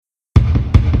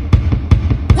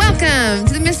Welcome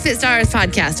to the Misfit Stars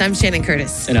podcast. I'm Shannon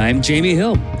Curtis. And I'm Jamie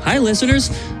Hill. Hi, listeners.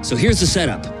 So here's the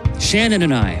setup. Shannon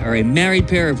and I are a married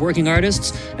pair of working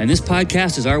artists, and this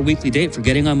podcast is our weekly date for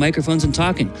getting on microphones and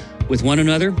talking with one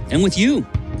another and with you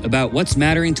about what's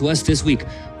mattering to us this week.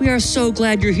 We are so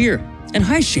glad you're here. And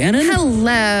hi, Shannon.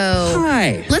 Hello.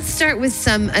 Hi. Let's start with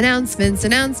some announcements.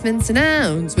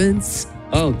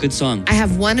 Oh, good song. I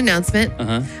have one announcement.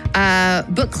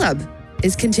 Book club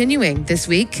is continuing this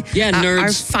week. Yeah, nerds.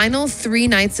 Our final 3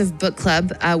 nights of book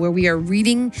club, where we are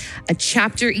reading a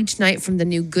chapter each night from the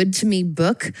new Good to Me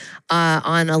book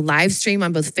on a live stream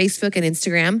on both Facebook and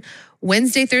Instagram.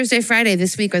 Wednesday, Thursday, Friday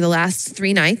this week are the last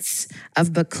 3 nights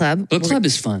of book club. Book club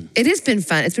is fun. It has been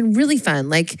fun. It's been really fun.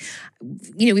 Like,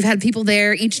 you know, we've had people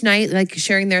there each night, like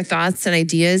sharing their thoughts and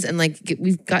ideas, and like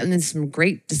we've gotten into some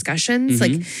great discussions.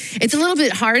 Like, it's a little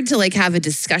bit hard to like have a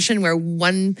discussion where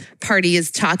one party is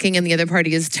talking and the other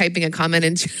party is typing a comment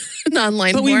into an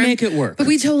online But forum. we make it work. But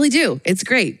we totally do. It's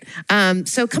great.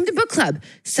 So come to book club,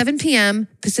 7 p.m.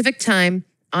 Pacific time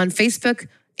on Facebook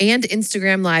and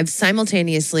Instagram Live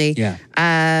simultaneously. Yeah.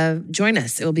 Join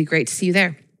us. It will be great to see you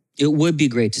there. It would be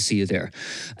great to see you there.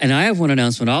 And I have one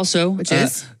announcement also. Which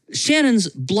is? Shannon's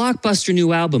blockbuster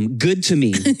new album, Good to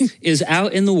Me, is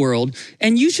out in the world,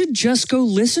 and you should just go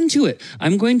listen to it.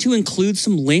 I'm going to include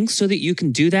some links so that you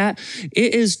can do that.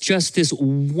 It is just this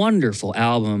wonderful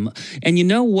album. And you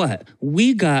know what?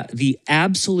 We got the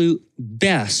absolute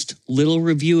best little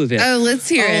review of it. Oh, let's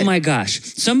hear it. Oh my gosh.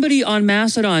 Somebody on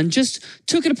Mastodon just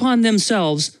took it upon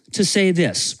themselves to say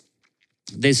this.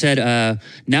 They said,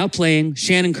 now playing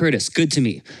Shannon Curtis, Good to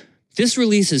Me. This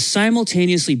release is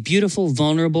simultaneously beautiful,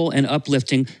 vulnerable, and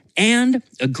uplifting, and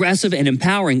aggressive and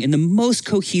empowering in the most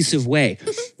cohesive way.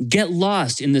 Get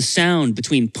lost in the sound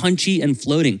between punchy and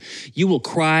floating. You will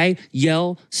cry,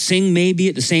 yell, sing maybe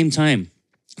at the same time.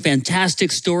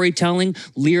 Fantastic storytelling,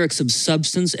 lyrics of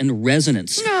substance and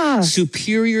resonance.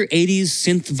 Superior 80s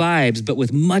synth vibes, but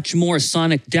with much more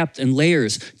sonic depth and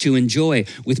layers to enjoy,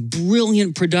 with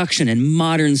brilliant production and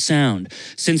modern sound.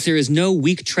 Since there is no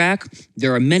weak track,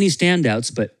 there are many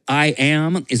standouts, but I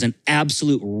Am is an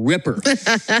absolute ripper.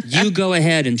 You go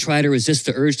ahead and try to resist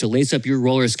the urge to lace up your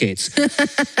roller skates.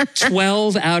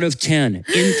 12 out of 10,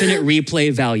 infinite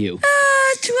replay value.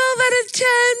 12 out of 10.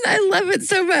 I love it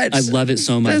so much. I love it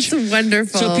so much. That's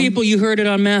wonderful. So people, you heard it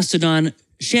on Mastodon.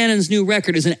 Shannon's new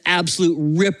record is an absolute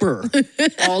ripper.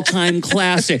 All-time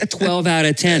classic, 12 out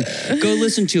of 10. Go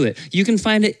listen to it. You can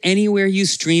find it anywhere you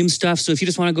stream stuff. So if you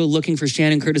just want to go looking for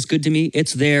Shannon Curtis Good to Me,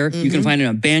 it's there. You can find it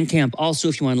on Bandcamp also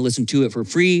if you want to listen to it for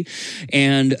free.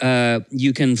 And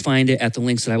you can find it at the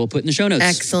links that I will put in the show notes.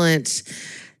 Excellent.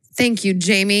 Thank you,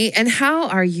 Jamie. And how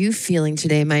are you feeling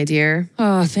today, my dear?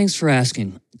 Oh, thanks for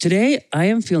asking. Today, I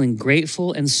am feeling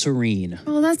grateful and serene.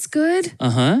 Oh, that's good.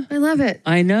 Uh-huh. I love it.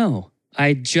 I know.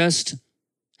 I just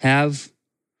have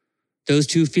those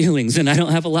two feelings, and I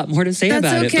don't have a lot more to say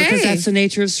about it because that's the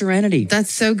nature of serenity.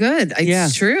 That's so good.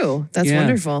 It's true. That's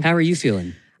wonderful. How are you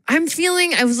feeling? I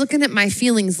was looking at my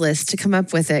feelings list to come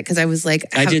up with it because I was like,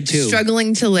 I did too.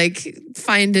 Struggling to like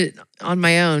find it on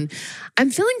my own. I'm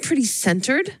feeling pretty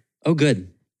centered. Oh,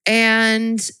 good.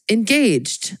 And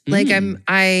engaged. Like I'm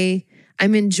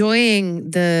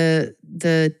enjoying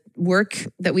the work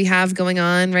that we have going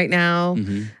on right now,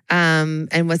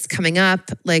 and what's coming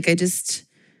up. Like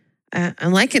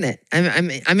I'm liking it.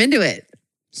 I'm into it.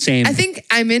 Same. I think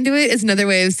I'm into it is another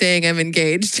way of saying I'm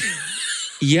engaged.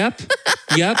 Yep.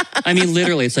 I mean,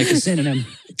 literally, it's like a synonym.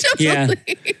 Totally.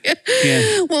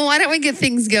 Yeah. Well, why don't we get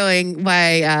things going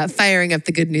by firing up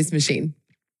the good news machine?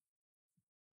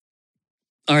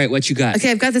 All right, what you got? Okay,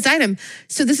 I've got this item.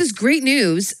 So this is great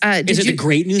news. Is it the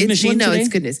great news machine Well, no, today? it's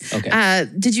good news. Okay.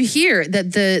 Did you hear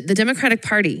that the Democratic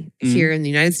Party here in the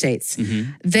United States,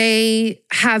 they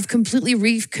have completely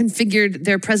reconfigured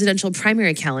their presidential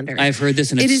primary calendar? I've heard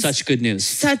this, and it's such good news.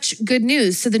 Such good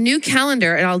news. So the new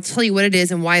calendar, and I'll tell you what it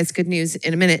is and why it's good news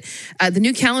in a minute. The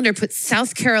new calendar puts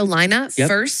South Carolina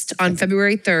first on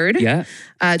February 3rd.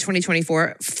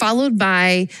 2024, followed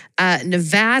by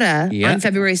Nevada on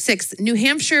February 6th. New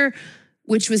Hampshire,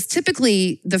 which was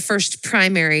typically the first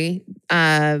primary,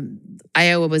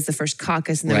 Iowa was the first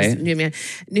caucus, and then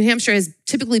New Hampshire has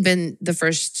typically been the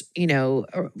first,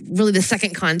 really the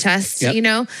second contest,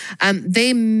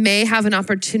 They may have an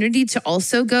opportunity to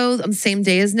also go on the same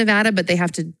day as Nevada, but they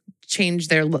have to change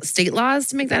their state laws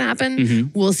to make that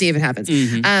happen. We'll see if it happens.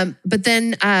 But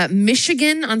then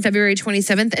Michigan on February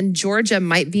 27th, and Georgia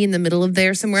might be in the middle of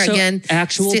there somewhere. So again,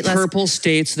 actual purple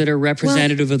states that are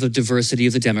representative of the diversity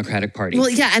of the Democratic Party. Well,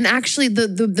 yeah, and actually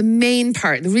the main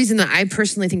part, the reason that I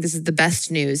personally think this is the best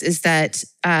news is that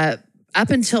up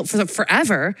until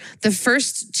forever, the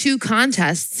first two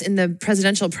contests in the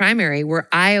presidential primary were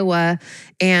Iowa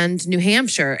and New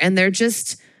Hampshire, and they're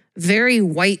just very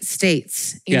white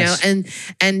states, you know,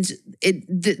 and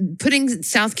putting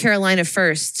South Carolina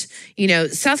first, you know,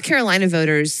 South Carolina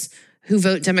voters who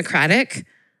vote Democratic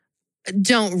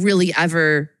don't really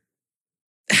ever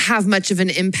have much of an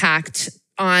impact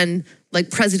on like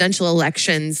presidential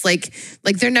elections. Like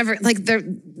they're never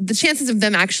the chances of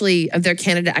them of their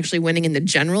candidate actually winning in the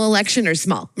general election are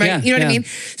small, right? Yeah, you know what I mean?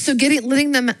 So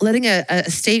letting a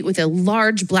state with a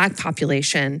large Black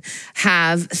population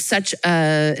have such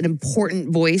an important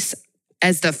voice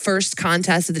as the first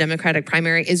contest of the Democratic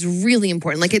primary is really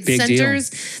important. Like it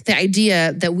centers the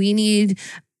idea that we need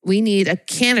a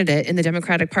candidate in the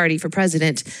Democratic Party for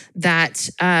president that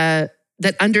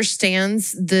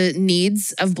understands the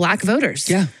needs of Black voters.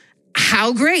 Yeah.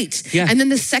 How great. Yeah. And then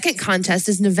the second contest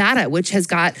is Nevada, which has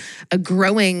got a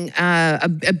growing, a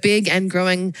big and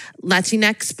growing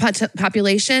Latinx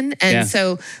population. And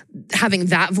so having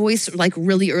that voice like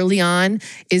really early on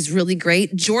is really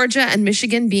great. Georgia and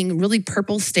Michigan being really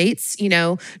purple states, you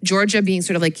know, Georgia being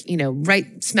sort of like, you know,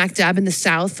 right smack dab in the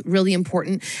South, really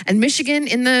important. And Michigan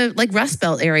in the like Rust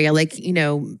Belt area, like, you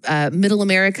know, Middle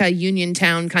America,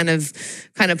 Uniontown kind of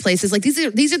places. Like these are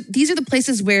the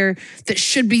places that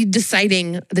should be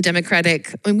deciding the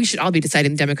Democratic. I mean, we should all be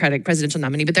deciding the Democratic presidential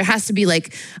nominee, but there has to be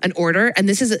like an order, and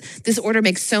this order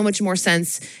makes so much more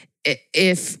sense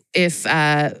if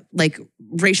like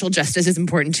racial justice is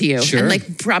important to you, and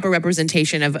like proper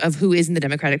representation of who is in the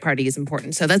Democratic Party is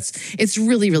important. So it's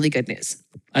really, really good news.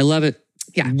 I love it.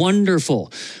 Yeah,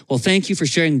 wonderful. Well, thank you for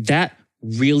sharing that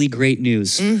really great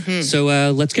news. Mm-hmm.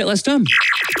 So let's get less dumb.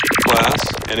 Class,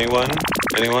 anyone?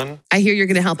 I hear you're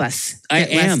going to help us. I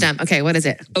am. Less dumb. Okay, what is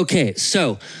it? Okay,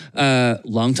 so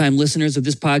longtime listeners of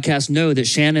this podcast know that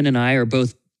Shannon and I are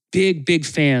both big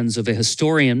fans of a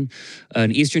historian,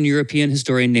 an Eastern European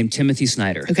historian named Timothy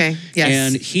Snyder. Okay, yes.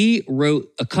 And he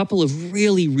wrote a couple of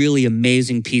really, really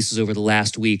amazing pieces over the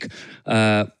last week.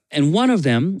 And one of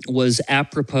them was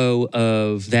apropos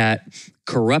of that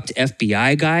corrupt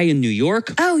FBI guy in New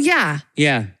York. Oh, yeah.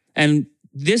 Yeah. And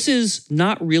this is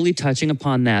not really touching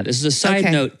upon that. This is a side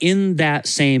note in that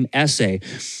same essay.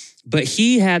 But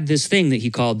he had this thing that he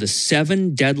called the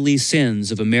 7 deadly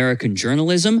sins of American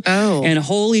journalism. Oh. And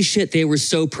holy shit, they were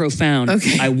so profound.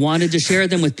 Okay. I wanted to share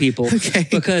them with people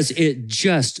because it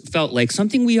just felt like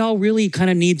something we all really kind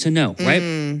of need to know,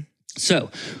 right? So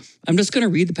I'm just going to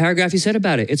read the paragraph he said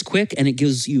about it. It's quick and it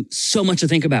gives you so much to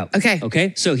think about.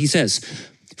 Okay. So he says,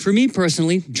 for me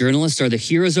personally, journalists are the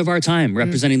heroes of our time,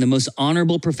 representing the most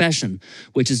honorable profession,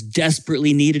 which is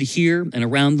desperately needed here and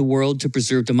around the world to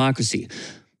preserve democracy.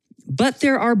 But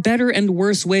there are better and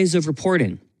worse ways of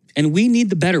reporting, and we need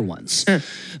the better ones.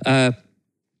 And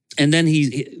then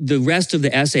the rest of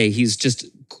the essay, he's just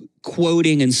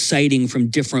quoting and citing from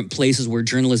different places where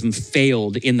journalism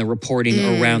failed in the reporting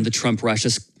around the Trump-Russia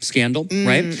scandal,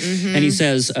 right? Mm-hmm. And he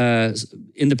says,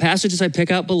 in the passages I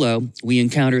pick out below, we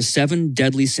encounter 7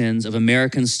 deadly sins of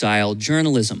American-style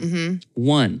journalism.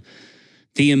 1,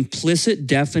 the implicit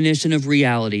definition of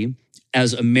reality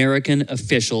as American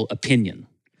official opinion.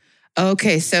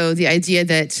 Okay, so the idea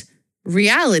that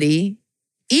reality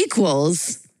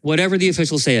equals whatever the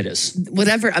officials say it is.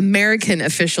 Whatever American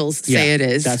officials say it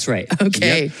is. That's right.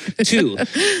 Okay. Yep. 2,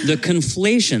 the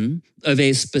conflation of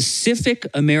a specific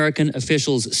American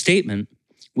official's statement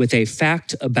with a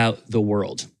fact about the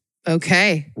world.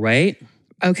 Okay. Right?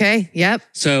 Okay, yep.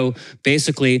 So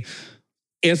basically,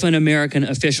 if an American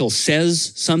official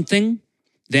says something,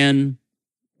 then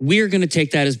we're going to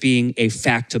take that as being a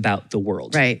fact about the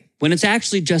world. Right. When it's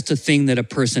actually just a thing that a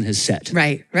person has said.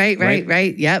 Right. Yep.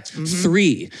 Mm-hmm.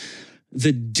 3,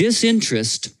 the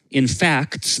disinterest in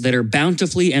facts that are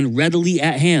bountifully and readily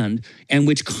at hand and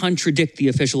which contradict the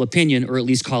official opinion or at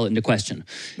least call it into question.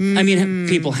 I mean,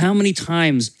 people, how many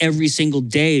times every single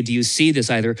day do you see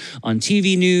this either on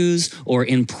TV news or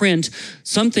in print?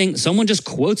 Someone just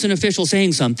quotes an official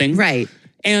saying something. Right.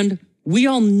 And we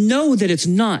all know that it's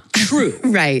not true.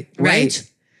 Right.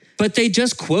 But they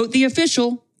just quote the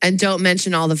official. And don't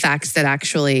mention all the facts that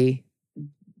actually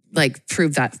like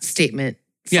prove that statement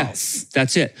false. Yeah,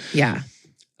 that's it. Yeah.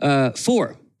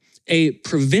 4, a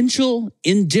provincial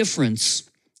indifference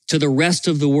to the rest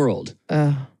of the world,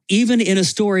 even in a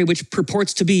story which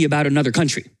purports to be about another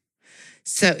country.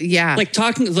 So, yeah. Like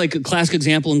a classic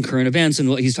example in current events and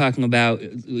what he's talking about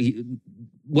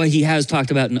what he has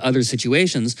talked about in other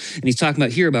situations. And he's talking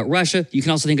about here about Russia. You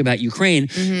can also think about Ukraine.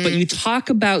 But you talk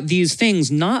about these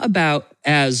things not about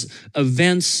as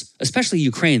events, especially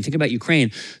Ukraine. Think about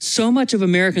Ukraine. So much of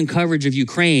American coverage of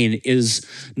Ukraine is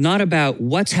not about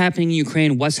what's happening in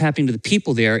Ukraine, what's happening to the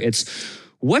people there. It's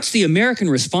what's the American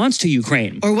response to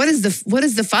Ukraine? Or what does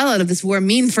the fallout of this war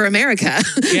mean for America?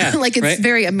 Yeah, like it's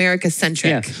very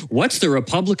America-centric. Yeah. What's the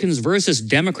Republicans versus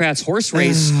Democrats horse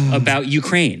race about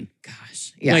Ukraine?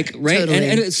 Yeah, like, right? Totally.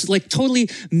 And it's like totally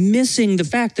missing the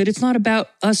fact that it's not about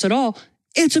us at all.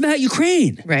 It's about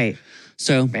Ukraine. Right.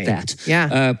 So that.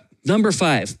 Yeah. Number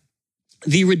 5,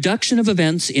 the reduction of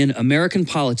events in American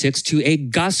politics to a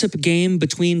gossip game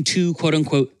between two quote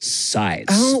unquote sides.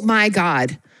 Oh my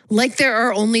God. Like there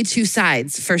are only two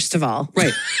sides, first of all.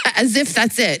 Right. As if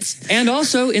that's it. And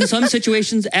also in some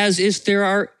situations, as if there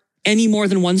are any more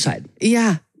than one side.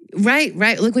 Yeah. Right.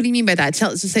 Look, what do you mean by that?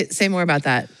 Say more about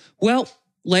that. Well,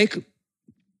 like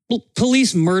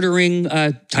police murdering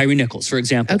Tyree Nichols, for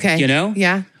example. Okay. You know?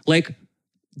 Yeah. Like,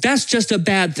 that's just a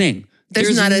bad thing.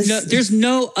 There's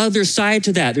no other side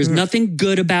to that. There's nothing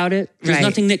good about it. There's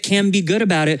nothing that can be good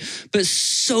about it. But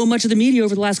so much of the media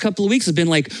over the last couple of weeks has been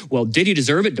like, well, did he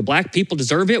deserve it? Do black people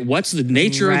deserve it? What's the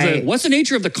nature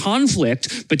of the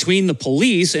conflict between the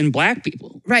police and black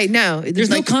people? Right. No. There's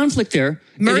no conflict there.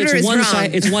 Murder is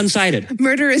wrong. It's one-sided.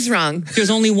 Murder is wrong. There's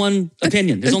only one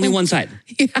opinion. There's only one side.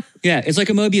 Yeah. It's like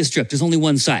a Mobius strip. There's only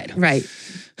one side. Right.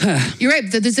 You're right.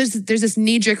 There's this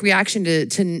knee-jerk reaction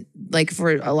to like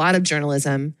for a lot of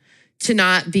journalism to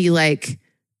not be like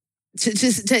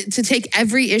to take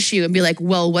every issue and be like,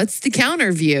 well, what's the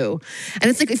counter view? And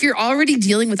it's like if you're already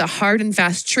dealing with a hard and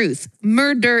fast truth,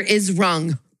 murder is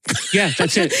wrong. Yeah,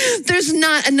 that's it. There's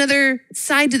not another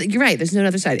side to that. You're right. There's no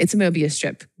other side. It's a Mobius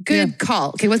strip. Good call.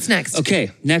 Okay, what's next?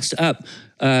 Okay, next up,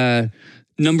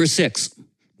 number 6,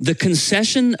 the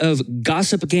concession of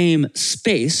gossip game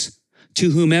space to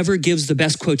whomever gives the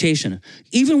best quotation,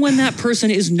 even when that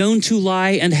person is known to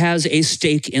lie and has a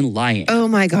stake in lying. Oh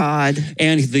my God.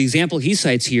 And the example he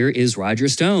cites here is Roger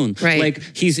Stone. Right. Like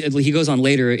he goes on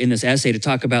later in this essay to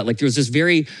talk about like there was this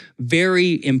very,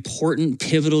 very important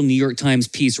pivotal New York Times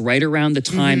piece right around the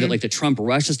time that like the Trump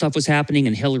Russia stuff was happening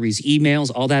and Hillary's emails,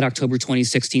 all that October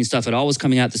 2016 stuff, it all was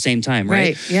coming out at the same time,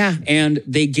 right? Yeah. And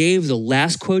they gave the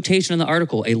last quotation in the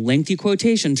article, a lengthy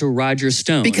quotation to Roger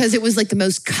Stone. Because it was like the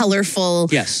most colorful,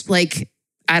 like,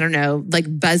 I don't know, like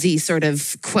buzzy sort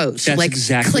of quote. That's like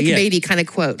exactly clickbaity it. kind of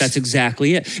quote. That's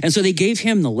exactly it. And so they gave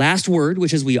him the last word,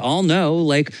 which as we all know,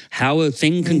 like how a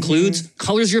thing concludes,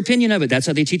 colors your opinion of it. That's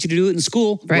how they teach you to do it in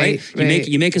school, right?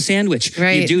 You make a sandwich.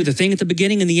 Right. You do the thing at the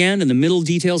beginning and the end and the middle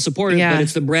details support it, but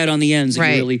it's the bread on the ends that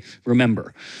you really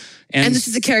remember. And this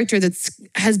is a character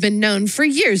has been known for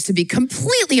years to be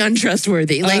completely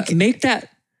untrustworthy. Like make that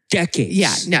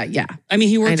decades. Yeah. I mean,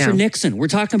 he worked for Nixon. We're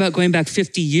talking about going back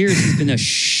 50 years. He's been a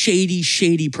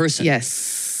shady person.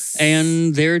 Yes.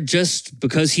 And they're just,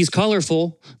 because he's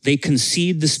colorful, they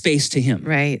concede the space to him.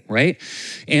 Right.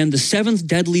 And the 7th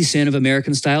deadly sin of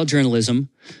American-style journalism,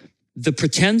 the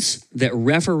pretense that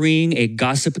refereeing a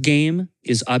gossip game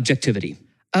is objectivity.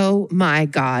 Oh my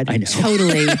God. I know.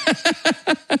 Totally.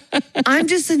 I'm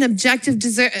just an objective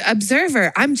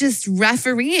observer. I'm just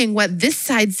refereeing what this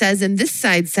side says and this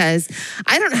side says.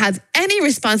 I don't have any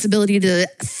responsibility to the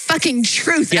fucking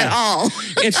truth at all.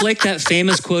 It's like that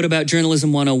famous quote about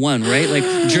Journalism 101, right?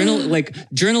 Like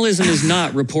journalism is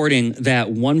not reporting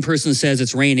that one person says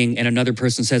it's raining and another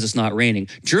person says it's not raining.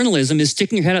 Journalism is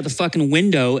sticking your head out the fucking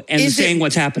window and saying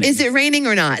what's happening. Is it raining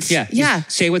or not? Yeah.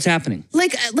 Say what's happening.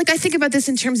 Like I think about this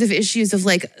in terms of issues of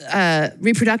like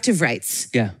reproductive rights.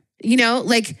 Yeah. You know,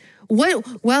 like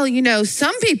what? Well, you know,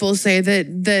 some people say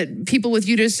that people with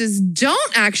uteruses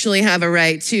don't actually have a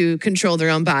right to control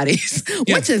their own bodies.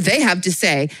 What do they have to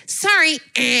say? Sorry,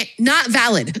 not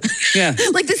valid. Yeah.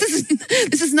 Like this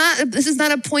is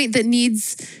not a point that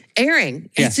needs airing.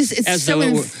 It's so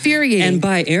infuriating. And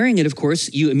by airing it, of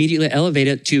course, you immediately elevate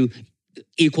it to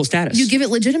equal status. You give it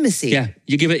legitimacy. Yeah.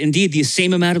 You give it indeed the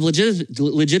same amount of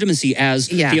legitimacy as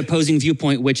the opposing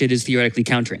viewpoint, which it is theoretically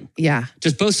countering. Yeah.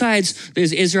 Just both sides.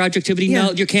 Is there objectivity? Yeah.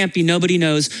 No, there can't be. Nobody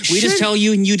knows. We just tell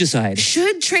you and you decide.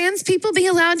 Should trans people be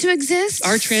allowed to exist?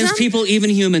 Are trans people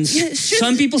even humans? Yeah,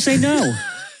 some people say no.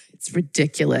 It's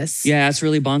ridiculous. Yeah, it's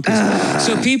really bonkers.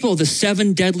 So people, the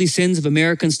 7 deadly sins of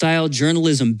American-style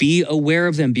journalism, be aware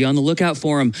of them. Be on the lookout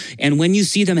for them. And when you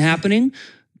see them happening,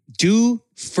 do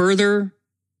further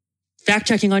fact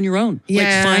checking on your own. Yeah.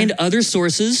 Like find other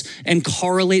sources and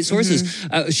correlate sources.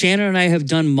 Shannon and I have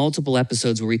done multiple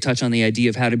episodes where we touch on the idea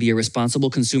of how to be a responsible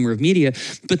consumer of media.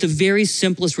 But the very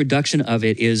simplest reduction of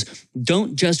it is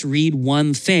don't just read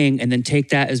one thing and then take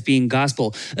that as being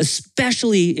gospel,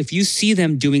 especially if you see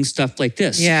them doing stuff like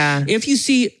this. Yeah. If you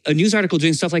see a news article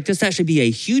doing stuff like this, that should be a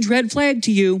huge red flag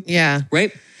to you. Yeah.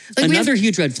 Right? Like another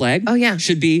huge red flag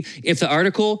should be if the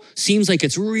article seems like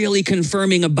it's really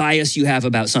confirming a bias you have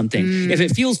about something. If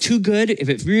it feels too good, if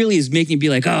it really is making you be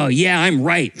like, oh yeah, I'm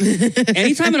right.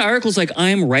 Anytime an article's like,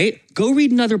 I'm right, go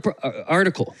read another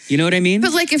article. You know what I mean?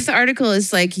 But like if the article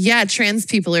is like, yeah, trans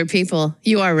people are people,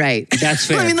 you are right. That's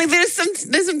fair. I mean, like there's some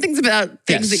things about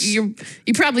things that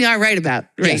you probably are right about,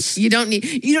 right? Yes. You don't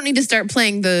need to start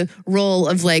playing the role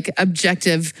of like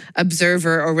objective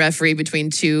observer or referee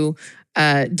between two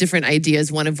different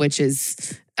ideas, one of which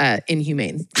is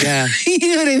inhumane. Yeah.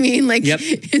 You know what I mean? Like, yep.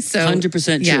 So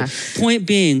 100% true. Point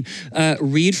being,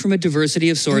 read from a diversity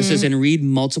of sources and read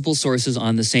multiple sources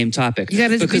on the same topic.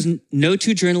 Because no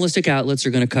two journalistic outlets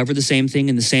are going to cover the same thing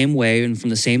in the same way and from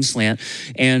the same slant.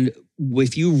 And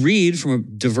if you read from a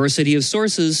diversity of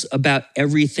sources about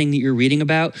everything that you're reading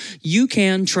about, you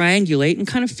can triangulate and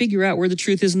kind of figure out where the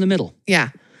truth is in the middle.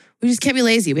 Yeah. We just can't be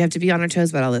lazy. We have to be on our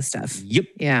toes about all this stuff. Yep.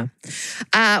 Yeah.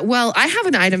 Well, I have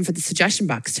an item for the suggestion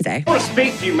box today. I want to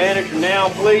speak to you, manager, now,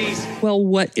 please. Well,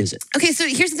 what is it? Okay, so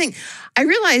here's the thing. I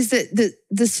realized that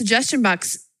the suggestion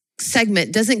box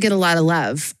segment doesn't get a lot of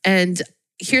love. And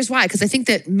here's why. Because I think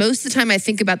that most of the time I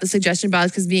think about the suggestion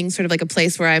box as being sort of like a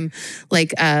place where I'm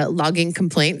like logging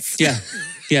complaints. Yeah.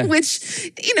 Yeah.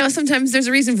 Which, sometimes there's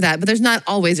a reason for that, but there's not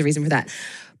always a reason for that.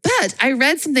 But I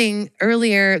read something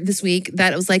earlier this week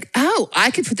that it was like, oh, I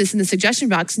could put this in the suggestion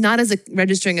box, not as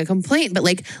registering a complaint, but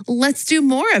like, let's do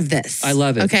more of this. I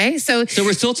love it. Okay. So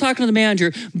we're still talking to the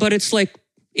manager, but it's like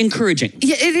encouraging.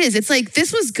 Yeah, it is. It's like,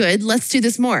 this was good. Let's do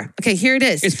this more. Okay, here it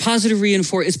is. It's positive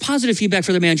it's positive feedback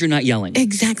for the manager, not yelling.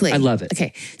 Exactly. I love it.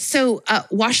 Okay. So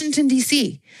Washington,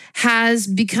 D.C. has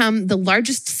become the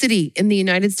largest city in the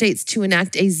United States to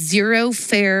enact a zero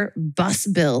fare bus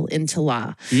bill into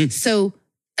law. So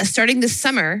starting this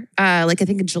summer, I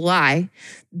think in July,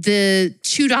 the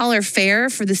 $2 fare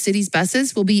for the city's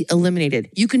buses will be eliminated.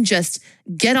 You can just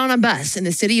get on a bus in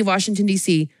the city of Washington,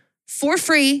 D.C. for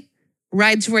free,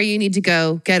 ride to where you need to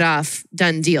go, get off,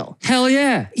 done deal. Hell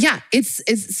yeah. Yeah, it's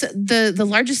the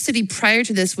largest city prior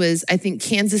to this was, I think,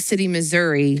 Kansas City,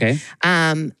 Missouri. Okay.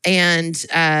 And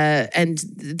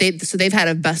they've had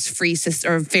a bus free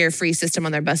system or fare free system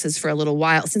on their buses for a little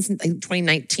while, since like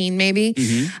 2019 maybe.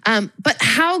 But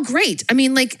how great. I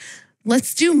mean, like,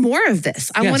 let's do more of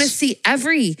this. I want to see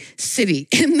every city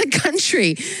in the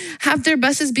country have their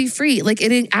buses be free. Like,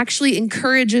 it actually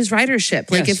encourages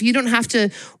ridership. Like, if you don't have to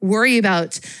worry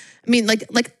about, I mean,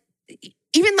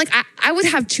 even I would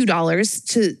have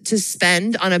 $2 to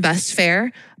spend on a bus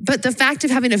fare, but the fact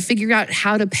of having to figure out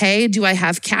how to pay, do I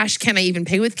have cash? Can I even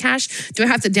pay with cash? Do I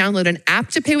have to download an app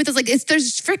to pay with this? Like,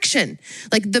 there's friction.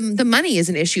 Like, the money is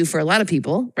an issue for a lot of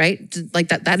people, right? Like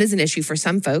that is an issue for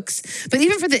some folks. But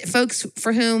even for the folks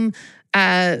for whom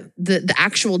the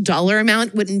actual dollar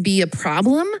amount wouldn't be a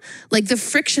problem, like the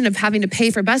friction of having to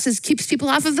pay for buses keeps people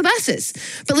off of the buses.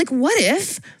 But like, what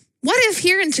if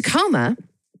here in Tacoma,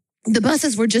 the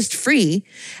buses were just free,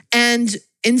 and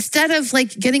instead of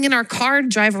like getting in our car to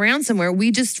drive around somewhere,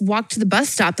 we just walked to the bus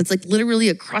stop that's like literally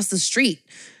across the street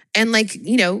and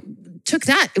took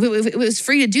that. If it was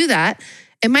free to do that,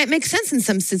 it might make sense in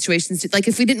some situations. Like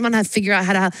if we didn't want to figure out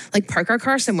how to like park our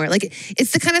car somewhere, like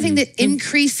it's the kind of thing that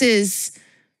increases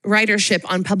ridership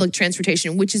on public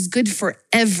transportation, which is good for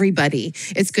everybody.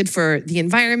 It's good for the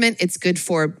environment. It's good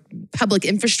for public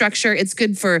infrastructure. It's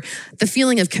good for the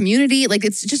feeling of community. Like,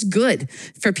 it's just good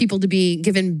for people to be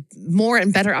given more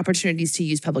and better opportunities to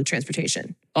use public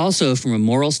transportation. Also, from a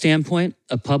moral standpoint,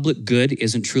 a public good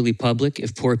isn't truly public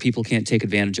if poor people can't take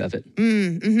advantage of it.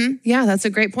 Yeah, that's a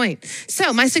great point.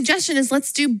 So my suggestion is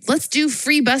let's do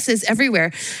free buses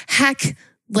everywhere. Heck,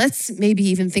 let's maybe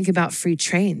even think about free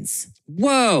trains.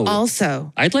 Whoa.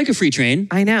 Also. I'd like a free train.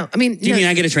 I know. I mean. Do you mean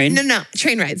I get a train? No.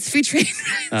 Train rides. Free train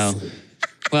rides. Oh.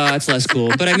 Well, that's less cool.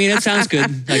 But I mean, it sounds good,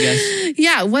 I guess.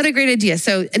 Yeah, what a great idea.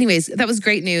 So anyways, that was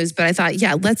great news. But I thought,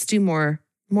 yeah, let's do more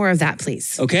of that,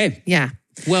 please. Okay. Yeah.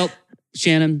 Well,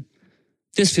 Shannon,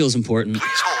 this feels important.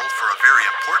 Please hold for a very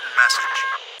important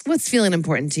message. What's feeling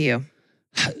important to you?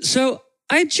 So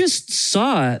I just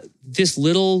saw this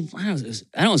little, I don't know if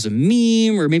it was a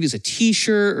meme or maybe it was a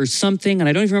t-shirt or something. And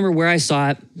I don't even remember where I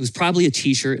saw it. It was probably a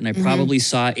t-shirt, and I probably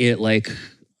saw it like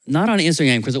not on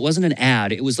Instagram because it wasn't an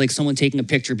ad. It was like someone taking a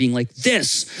picture being like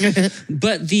this.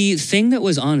 But the thing that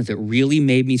was on it that really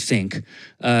made me think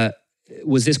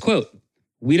was this quote: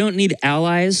 "We don't need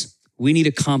allies, we need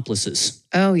accomplices."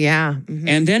 Oh, yeah. Mm-hmm.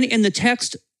 And then in the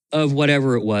text of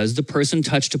whatever it was, the person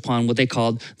touched upon what they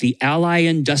called the ally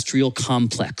industrial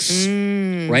complex,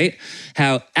 right?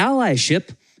 How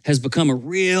allyship has become a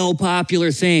real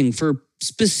popular thing for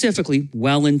specifically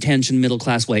well-intentioned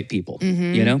middle-class white people,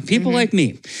 people like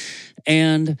me.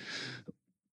 And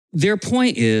their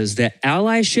point is that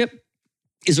allyship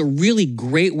is a really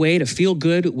great way to feel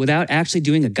good without actually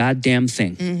doing a goddamn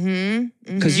thing.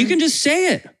 Because you can just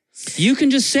say it. You can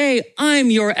just say,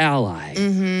 I'm your ally.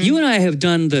 You and I have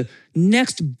done the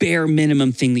next bare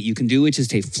minimum thing that you can do, which is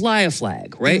to fly a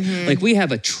flag, right? Like we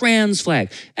have a trans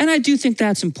flag. And I do think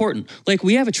that's important. Like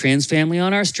we have a trans family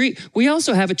on our street. We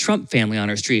also have a Trump family on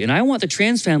our street. And I want the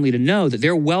trans family to know that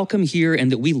they're welcome here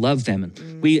and that we love them.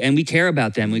 And we care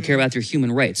about them. We care about their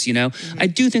human rights, I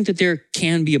do think that there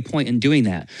can be a point in doing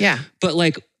that. Yeah. But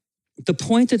like the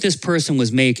point that this person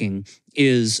was making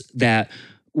is that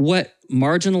what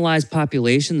marginalized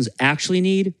populations actually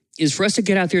need is for us to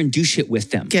get out there and do shit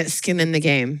with them. Get skin in the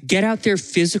game. Get out there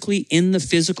physically in the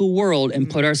physical world and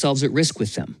put ourselves at risk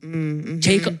with them.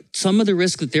 Take some of the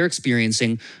risk that they're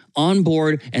experiencing on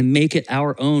board and make it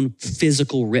our own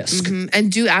physical risk.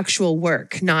 And do actual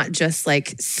work, not just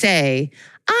like say,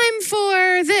 I'm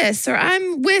for this or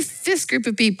I'm with this group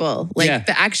of people. But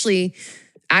actually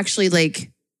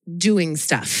like doing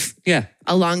stuff. Yeah.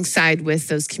 Alongside with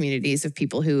those communities of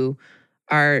people who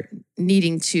are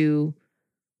needing to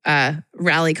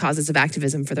rally causes of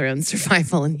activism for their own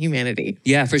survival and humanity.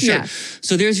 Yeah, for sure. Yeah.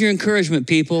 So there's your encouragement,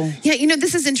 people. Yeah,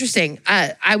 this is interesting.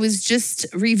 I was just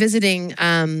revisiting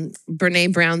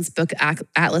Brene Brown's book,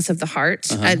 Atlas of the Heart.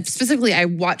 Specifically, I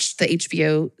watched the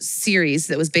HBO series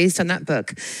that was based on that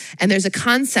book. And there's a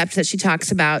concept that she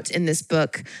talks about in this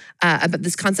book about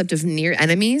this concept of near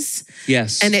enemies.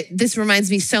 Yes. And this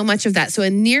reminds me so much of that. So a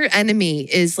near enemy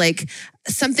is like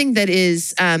something that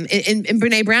is, in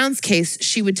Brene Brown's case,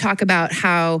 she would talk about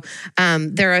how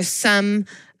there are some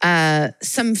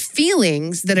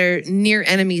feelings that are near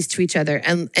enemies to each other.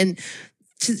 And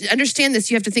to understand this,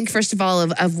 you have to think, first of all,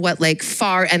 of what like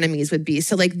far enemies would be.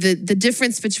 So like the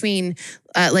difference between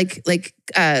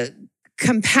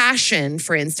compassion,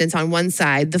 for instance, on one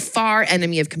side, the far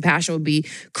enemy of compassion would be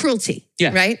cruelty.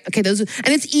 Yeah. Right. Okay. And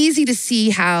it's easy to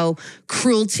see how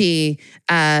cruelty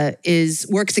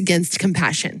works against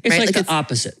compassion. It's right? like the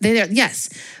opposite. Yes.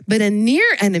 But a near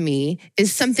enemy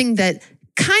is something that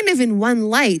kind of in one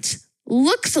light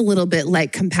looks a little bit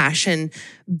like compassion,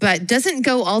 but doesn't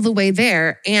go all the way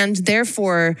there, and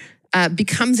therefore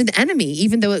becomes an enemy,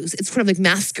 even though it's sort of like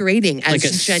masquerading as like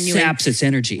it genuine. Saps its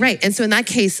energy. Right. And so in that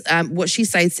case, what she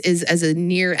cites is as a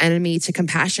near enemy to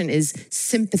compassion is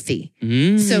sympathy.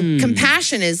 So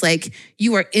compassion is like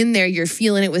you are in there, you're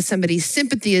feeling it with somebody.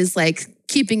 Sympathy is like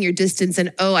keeping your distance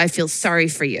and, oh, I feel sorry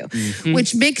for you,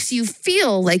 which makes you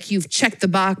feel like you've checked the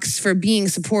box for being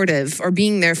supportive or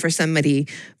being there for somebody.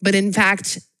 But in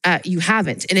fact, you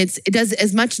haven't. And it does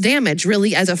as much damage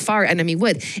really as a far enemy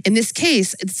would. In this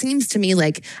case, it seems to me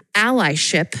like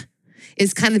allyship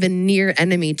is kind of a near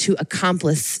enemy to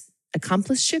accompliship.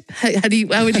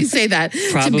 How would you say that?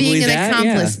 Probably to being an that,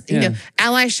 accomplice. yeah.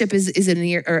 Allyship is a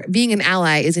near, or being an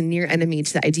ally is a near enemy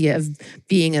to the idea of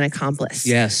being an accomplice.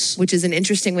 Yes. Which is an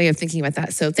interesting way of thinking about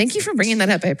that. So thank you for bringing that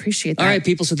up. I appreciate that. All right,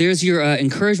 people. So there's your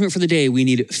encouragement for the day. We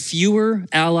need fewer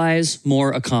allies,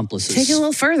 more accomplices. Take it a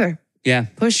little further. Yeah.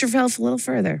 Push yourself a little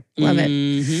further. Love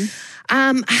it.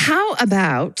 How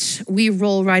about we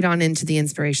roll right on into the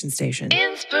inspiration station?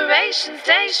 Inspiration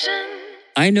station.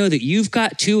 I know that you've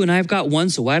got two and I've got one,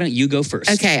 so why don't you go first?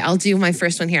 Okay, I'll do my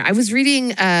first one here. I was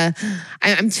reading,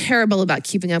 I'm terrible about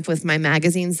keeping up with my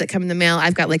magazines that come in the mail.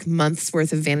 I've got like months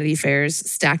worth of Vanity Fairs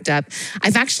stacked up.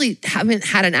 I've actually haven't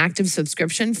had an active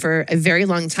subscription for a very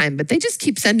long time, but they just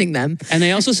keep sending them. And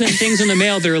they also send things in the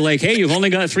mail. They're like, hey, you've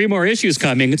only got 3 more issues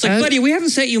coming. It's like, buddy, we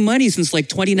haven't sent you money since like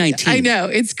 2019. I know,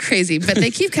 it's crazy, but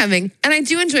they keep coming. And I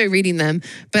do enjoy reading them,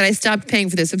 but I stopped paying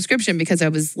for the subscription because I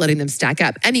was letting them stack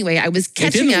up. Anyway, I was catching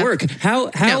up. It didn't work.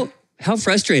 How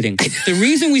frustrating. The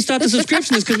reason we stopped the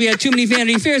subscription is because we had too many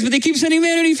Vanity Fairs, but they keep sending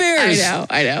Vanity Fairs.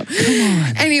 I know. Come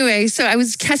on. Anyway, so I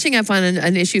was catching up on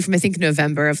an issue from, I think,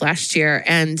 November of last year.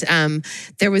 And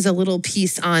there was a little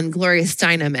piece on Gloria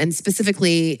Steinem, and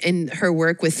specifically in her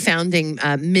work with founding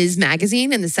Ms.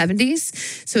 Magazine in the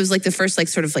 70s. So it was like the first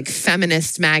sort of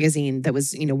feminist magazine that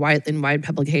was, wide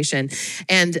publication.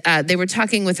 And they were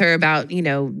talking with her about,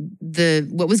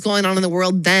 what was going on in the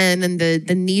world then and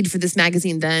the need for this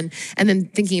magazine then. And then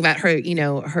thinking about her,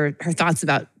 her thoughts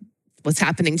about what's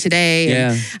happening today.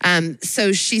 Yeah. And,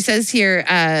 so she says here,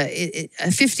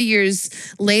 50 years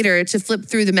later, to flip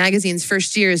through the magazine's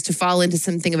first years to fall into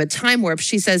something of a time warp,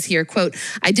 she says here, quote,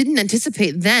 "I didn't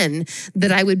anticipate then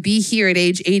that I would be here at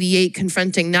age 88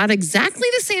 confronting not exactly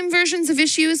the same versions of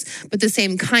issues, but the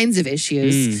same kinds of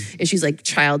issues. Issues like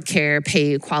childcare,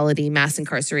 pay equality, mass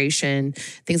incarceration,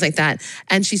 things like that."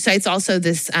 And she cites also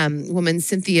this woman,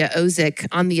 Cynthia Ozick,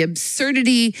 on the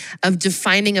absurdity of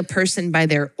defining a person by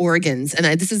their organs. And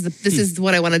this is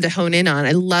what I wanted to hone in on.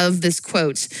 I love this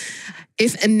quote.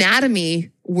 "If anatomy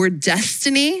were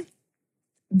destiny,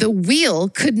 the wheel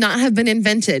could not have been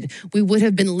invented. We would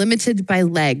have been limited by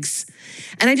legs."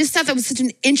 And I just thought that was such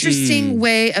an interesting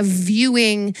way of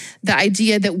viewing the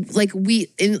idea that, like,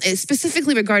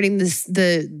 specifically regarding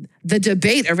the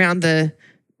debate around the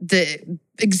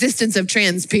existence of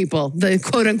trans people, the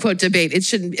quote unquote debate.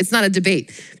 It's not a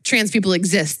debate. Trans people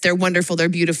exist. They're wonderful. They're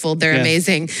beautiful. They're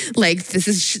amazing. Like,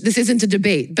 this isn't a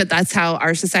debate, but that's how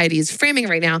our society is framing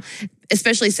right now,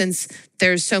 especially since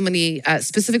there's so many,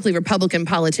 specifically Republican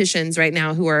politicians right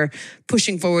now who are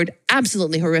pushing forward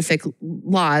absolutely horrific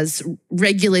laws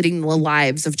regulating the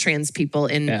lives of trans people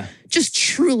in just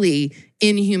truly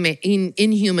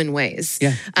inhuman ways.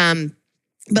 Yeah.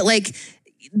 But like,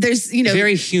 there's,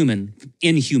 very human,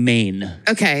 inhumane.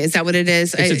 Okay, is that what it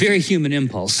is? It's a very human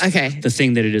impulse. Okay. The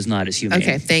thing that it is not is humane.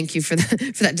 Okay, thank you for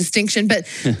that distinction. But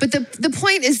the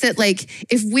point is that, like,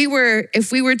 if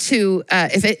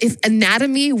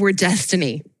anatomy were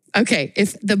destiny, okay,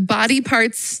 if the body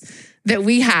parts that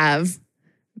we have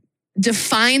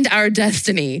defined our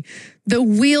destiny, the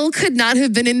wheel could not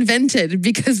have been invented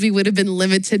because we would have been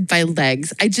limited by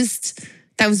legs.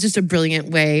 That was just a brilliant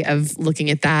way of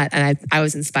looking at that. And I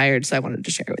was inspired, so I wanted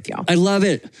to share it with y'all. I love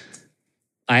it.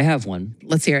 I have one.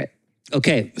 Let's hear it.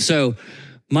 Okay, so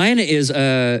mine is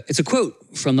it's a quote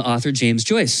from the author James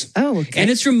Joyce. Oh, okay. And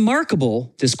it's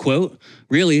remarkable, this quote,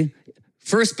 really,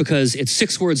 first because it's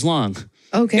 6 words long.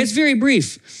 Okay. It's very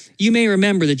brief. You may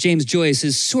remember that James Joyce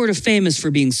is sort of famous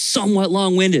for being somewhat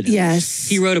long-winded. Yes.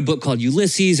 He wrote a book called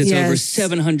Ulysses. It's over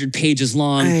 700 pages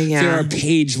long. There are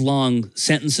page-long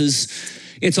sentences.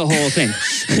 It's a whole thing.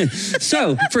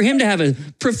 So for him to have a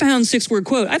profound 6-word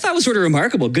quote, I thought was sort of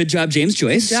remarkable. Good job, James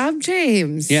Joyce. Good job,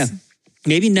 James. Yeah.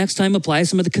 Maybe next time apply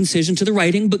some of the concision to the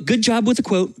writing, but good job with the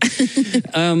quote.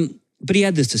 But he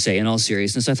had this to say in all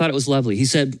seriousness. I thought it was lovely. He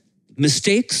said,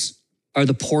 "Mistakes are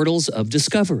the portals of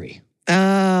discovery."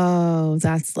 Oh,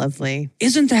 that's lovely.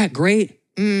 Isn't that great?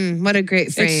 What a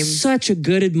great frame. It's such a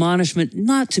good admonishment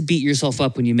not to beat yourself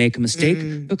up when you make a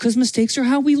mistake, because mistakes are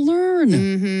how we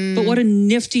learn. But what a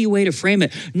nifty way to frame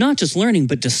it. Not just learning,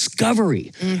 but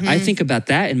discovery. I think about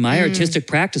that in my artistic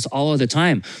practice all of the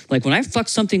time. Like when I fuck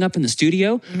something up in the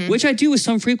studio, which I do with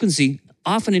some frequency,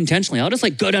 often intentionally, I'll just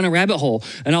like go down a rabbit hole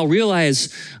and I'll realize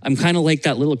I'm kind of like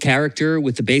that little character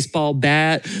with the baseball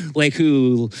bat, like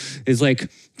who is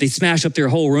like, they smash up their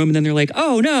whole room and then they're like,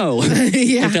 oh no.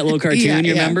 Like that little cartoon,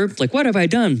 you remember? Like, what have I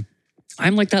done?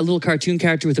 I'm like that little cartoon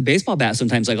character with a baseball bat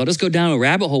sometimes. Like I'll just go down a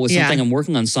rabbit hole with something I'm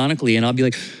working on sonically and I'll be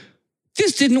like,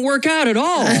 this didn't work out at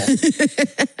all.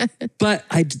 But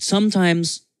I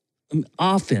sometimes,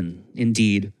 often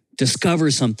indeed,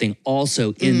 discover something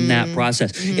also in that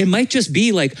process. It might just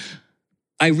be like,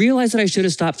 I realized that I should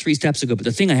have stopped 3 steps ago, but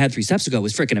the thing I had 3 steps ago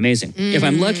was freaking amazing. If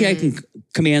I'm lucky, I can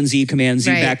Command Z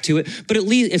back to it. But at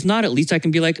least, if not, at least I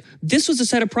can be like, this was a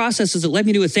set of processes that led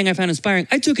me to a thing I found inspiring.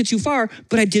 I took it too far,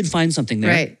 but I did find something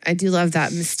there. Right. I do love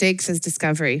that. Mistakes as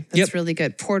discovery. That's really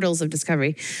good. Portals of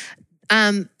discovery.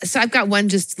 So I've got one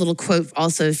just little quote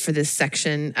also for this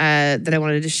section that I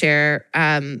wanted to share.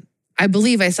 I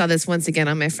believe I saw this once again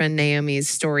on my friend Naomi's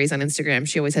stories on Instagram.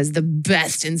 She always has the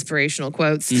best inspirational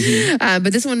quotes.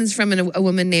 But this one is from a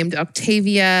woman named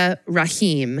Octavia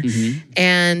Rahim.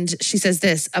 And she says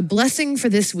this: "A blessing for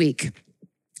this week.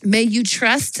 May you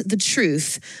trust the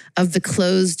truth of the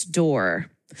closed door.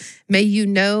 May you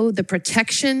know the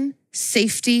protection,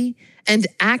 safety, and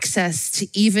access to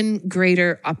even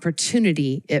greater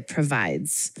opportunity it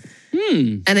provides."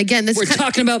 And again, we're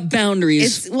talking about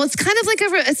boundaries. It's kind of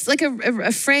like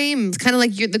a frame. It's kind of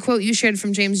like the quote you shared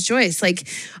from James Joyce. Like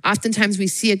oftentimes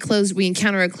we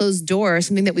encounter a closed door,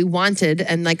 something that we wanted,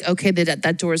 and like, okay,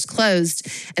 that door is closed,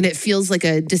 and it feels like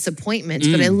a disappointment.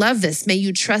 But I love this. May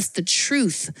you trust the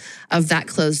truth of that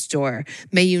closed door.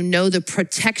 May you know the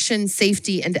protection,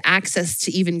 safety, and access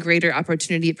to even greater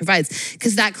opportunity it provides.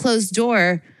 Because that closed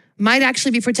door might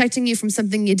actually be protecting you from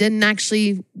something you didn't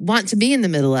actually want to be in the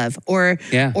middle of, or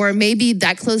maybe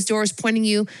that closed door is pointing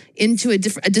you into a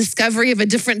discovery of a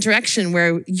different direction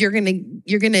where you're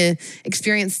gonna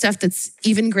experience stuff that's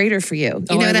even greater for you.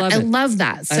 You know, I love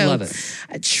that. So I love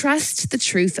it. Trust the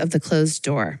truth of the closed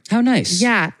door. How nice.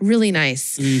 Yeah, really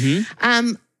nice.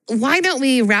 Why don't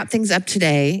we wrap things up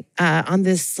today on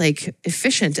this like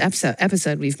efficient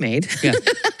episode we've made? Yeah.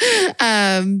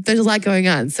 There's a lot going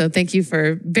on, so thank you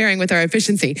for bearing with our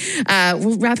efficiency.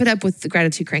 We'll wrap it up with the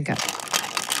gratitude crank up.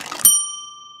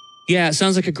 Yeah, it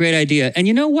sounds like a great idea. And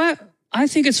you know what? I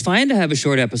think it's fine to have a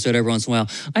short episode every once in a while.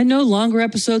 I know longer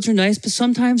episodes are nice, but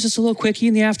sometimes just a little quickie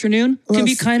in the afternoon can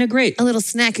be kind of great. A little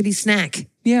snackety snack.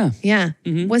 Yeah. Yeah.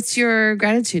 What's your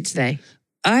gratitude today?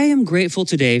 I am grateful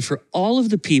today for all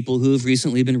of the people who have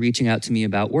recently been reaching out to me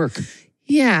about work.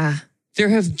 Yeah. There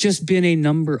have just been a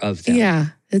number of them. Yeah,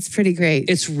 it's pretty great.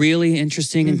 It's really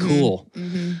interesting and cool.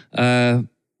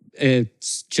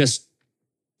 It's just,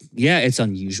 it's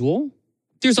unusual.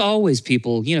 There's always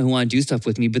people, who want to do stuff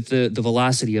with me, but the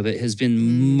velocity of it has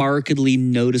been markedly,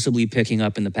 noticeably picking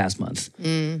up in the past month.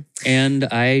 And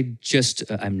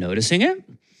I'm noticing it.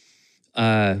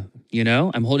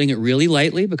 I'm holding it really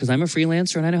lightly because I'm a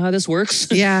freelancer and I know how this works.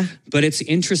 Yeah. But it's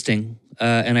interesting.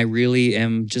 And I really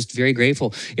am just very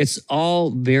grateful. It's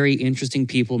all very interesting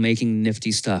people making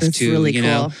nifty stuff That's too. Really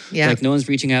cool. Yeah. Like no one's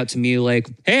reaching out to me like,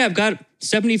 hey, I've got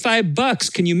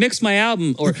 $75. Can you mix my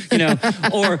album? Or,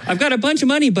 or I've got a bunch of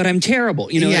money, but I'm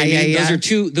terrible. You know what I mean?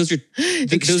 Those are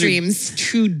extremes.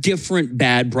 Two different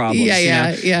bad problems.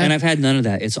 Yeah. And I've had none of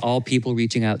that. It's all people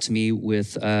reaching out to me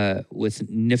with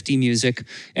nifty music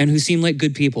and who seem like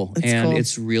good people. That's cool.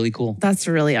 It's really cool. That's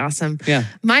really awesome. Yeah.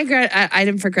 My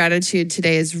item for gratitude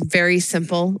today is very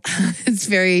simple. It's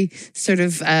very sort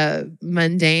of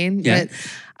mundane. Yeah. But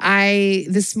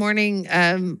this morning,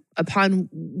 upon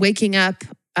waking up,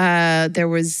 there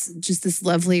was just this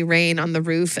lovely rain on the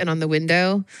roof and on the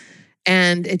window.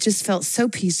 And it just felt so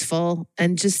peaceful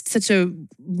and just such a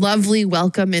lovely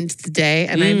welcome into the day.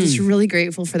 And I'm just really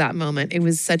grateful for that moment.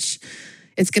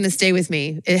 It's going to stay with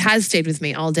me. It has stayed with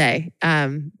me all day.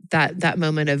 That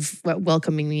moment of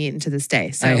welcoming me into this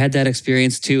day. So I had that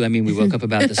experience too. I mean, we woke up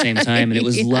about the same time and it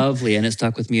was lovely and it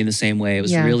stuck with me in the same way. It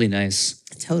was really nice.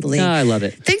 Totally. Oh, I love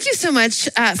it. Thank you so much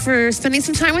for spending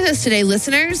some time with us today,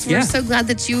 listeners. We're so glad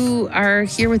that you are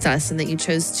here with us and that you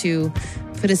chose to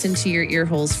put us into your ear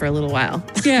holes for a little while.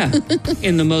 Yeah,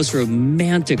 in the most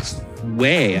romantic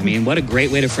way. I mean, what a great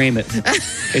way to frame it.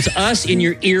 It's us in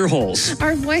your ear holes.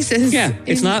 Our voices. Yeah,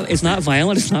 it's not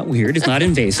violent. It's not weird. It's not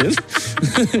invasive.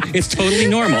 It's totally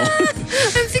normal.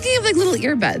 I'm thinking of like little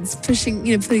earbuds,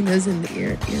 putting those in the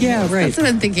ear. Yeah, right. That's what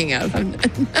I'm thinking of.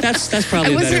 That's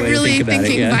probably a better way to think about it. I wasn't really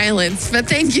thinking violence, but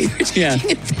thank you for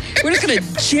taking it there. We're just going to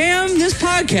jam this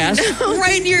podcast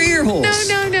right in your ear holes.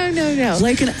 No.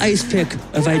 Like an ice pick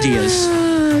of ideas.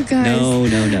 Oh, guys. No.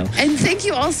 And thank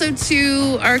you also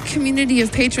to our community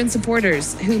of patron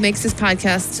supporters who makes this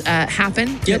podcast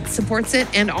happen, that supports it,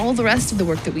 and all the rest of the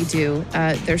work that we do.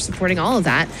 They're supporting all of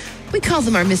that. We call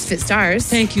them our Misfit Stars.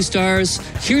 Thank you, stars.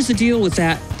 Here's the deal with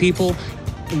that, people.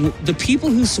 The people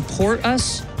who support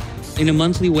us in a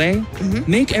monthly way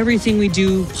make everything we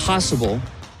do possible,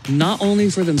 not only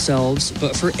for themselves,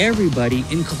 but for everybody,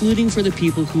 including for the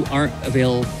people who aren't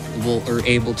available or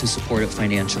able to support it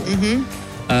financially.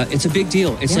 It's a big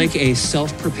deal. It's like a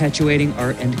self-perpetuating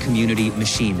art and community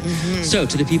machine. So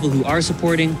to the people who are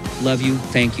supporting, love you,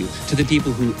 thank you. To the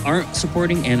people who aren't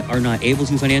supporting and are not able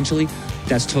to financially,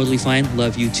 that's totally fine,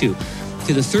 love you too.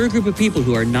 To the third group of people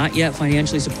who are not yet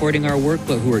financially supporting our work,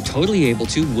 but who are totally able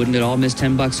to, wouldn't it all miss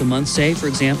 $10 a month, say, for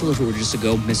example, if it were just to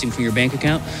go missing from your bank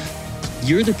account?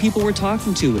 You're the people we're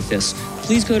talking to with this.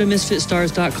 Please go to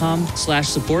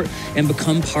misfitstars.com/support and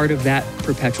become part of that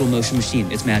perpetual motion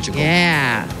machine. It's magical.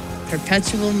 Yeah.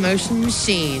 Perpetual motion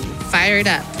machine. Fire it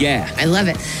up. Yeah. I love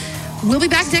it. We'll be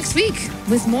back next week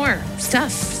with more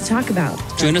stuff to talk about.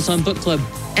 Join us on Book Club.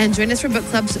 And join us for book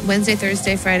clubs Wednesday,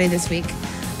 Thursday, Friday this week.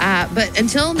 But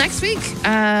until next week,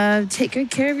 take good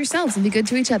care of yourselves and be good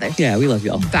to each other. Yeah, we love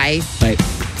y'all. Bye. Bye.